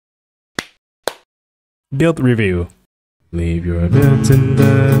Build review. Leave your builds in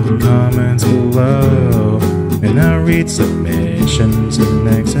the comments below, and I'll read submissions in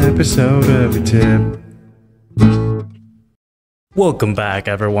the next episode of your tip. Welcome back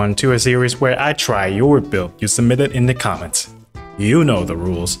everyone to a series where I try your build you submitted in the comments. You know the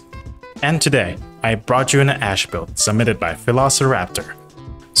rules. And today, I brought you an Ash build submitted by Velociraptor.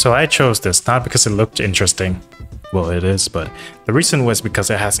 So I chose this not because it looked interesting. Well, it is, but the reason was because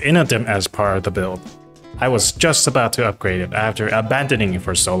it has ITYB as part of the build. I was just about to upgrade it after abandoning it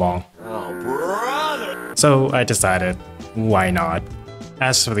for so long. Oh, brother! So I decided, why not?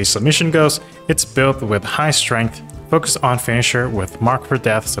 As for the submission goes, it's built with high strength, focus on finisher with Mark for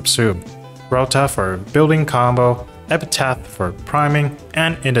Death Subsume, Rota for building combo, Epitaph for priming,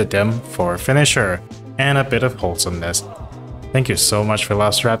 and ITYB for finisher, and a bit of wholesomeness. Thank you so much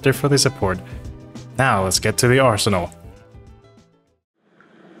Velociraptor for the support. Now let's get to the arsenal.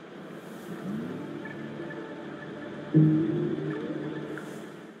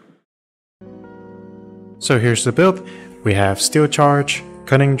 So here's the build. We have Steel Charge,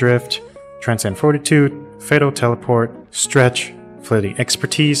 Cunning Drift, Transcend Fortitude, Fatal Teleport, Stretch, Fleeting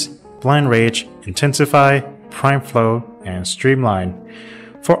Expertise, Blind Rage, Intensify, Prime Flow, and Streamline.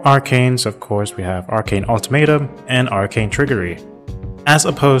 For Arcanes, of course, we have Arcane Ultimatum and Arcane Trickery. As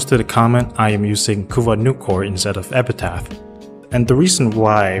opposed to the comment, I am using Kuva Nucor instead of Epitaph. And the reason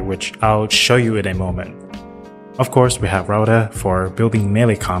why, which I'll show you in a moment. Of course, we have Rota for building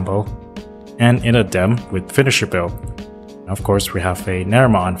melee combo, and ITYB with finisher build. Of course, we have a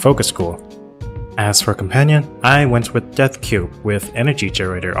Nerimon Focus School. As for companion, I went with Death Cube with Energy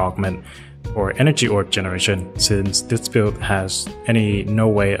Generator Augment or Energy Orb Generation, since this build has no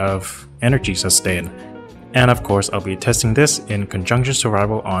way of energy sustain. And of course, I'll be testing this in Conjunction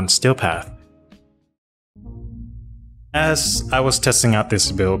Survival on Steel Path. As I was testing out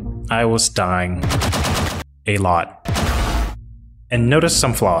this build, I was dying a lot. And notice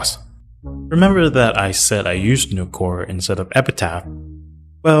some flaws. Remember that I said I used Nucor instead of Epitaph?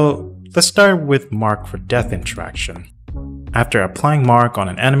 Well, let's start with Mark for Death interaction. After applying Mark on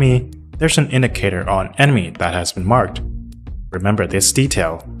an enemy, there's an indicator on enemy that has been marked. Remember this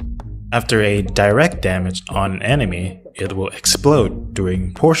detail. After a direct damage on an enemy, it will explode,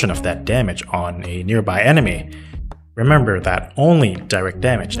 doing portion of that damage on a nearby enemy. Remember that only direct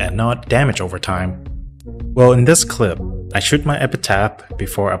damage and not damage over time. Well, in this clip, I shoot my Epitaph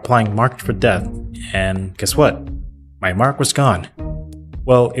before applying Mark for Death, and guess what? My mark was gone.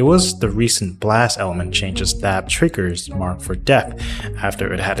 Well, it was the recent blast element changes that triggers Mark for Death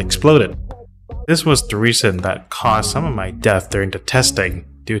after it had exploded. This was the reason that caused some of my death during the testing,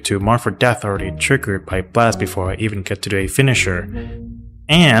 due to Mark for Death already triggered by blast before I even get to the finisher.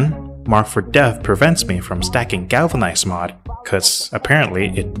 And Mark for Death prevents me from stacking Galvanize mod, cause apparently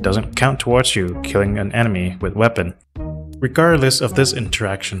it doesn't count towards you killing an enemy with weapon. Regardless of these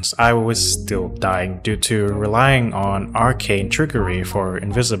interactions, I was still dying due to relying on Arcane Trickery for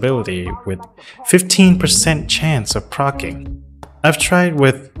invisibility with 15% chance of proccing. I've tried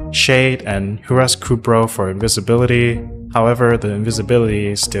with Shade and Huras Kubro for invisibility, however the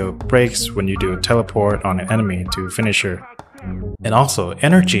invisibility still breaks when you do a teleport on an enemy to finisher. And also,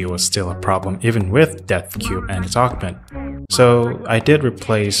 energy was still a problem even with Death Cube and its augment. So I did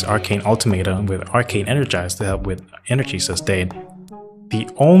replace Arcane Ultimatum with Arcane Energize to help with energy sustain. The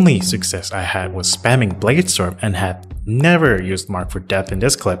only success I had was spamming Bladestorm and had never used Mark for Death in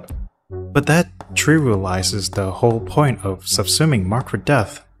this clip. But that trivializes the whole point of subsuming Mark for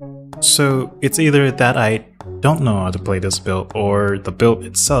Death. So it's either that I don't know how to play this build or the build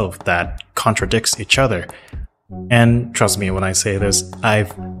itself that contradicts each other. And trust me when I say this,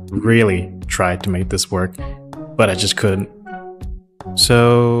 I've really tried to make this work, but I just couldn't.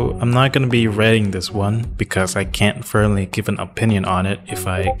 So I'm not gonna be rating this one because I can't firmly give an opinion on it if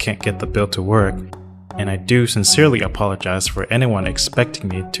I can't get the build to work. And I do sincerely apologize for anyone expecting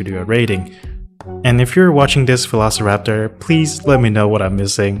me to do a rating. And if you're watching this Velociraptor, please let me know what I'm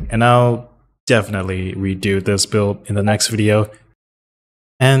missing and I'll definitely redo this build in the next video.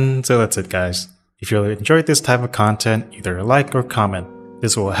 And so that's it guys. If you enjoyed this type of content, either like or comment.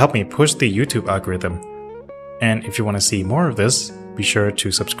 This will help me push the YouTube algorithm. And if you want to see more of this, be sure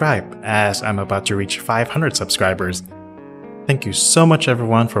to subscribe as I'm about to reach 500 subscribers. Thank you so much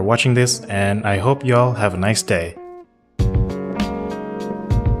everyone for watching this and I hope y'all have a nice day.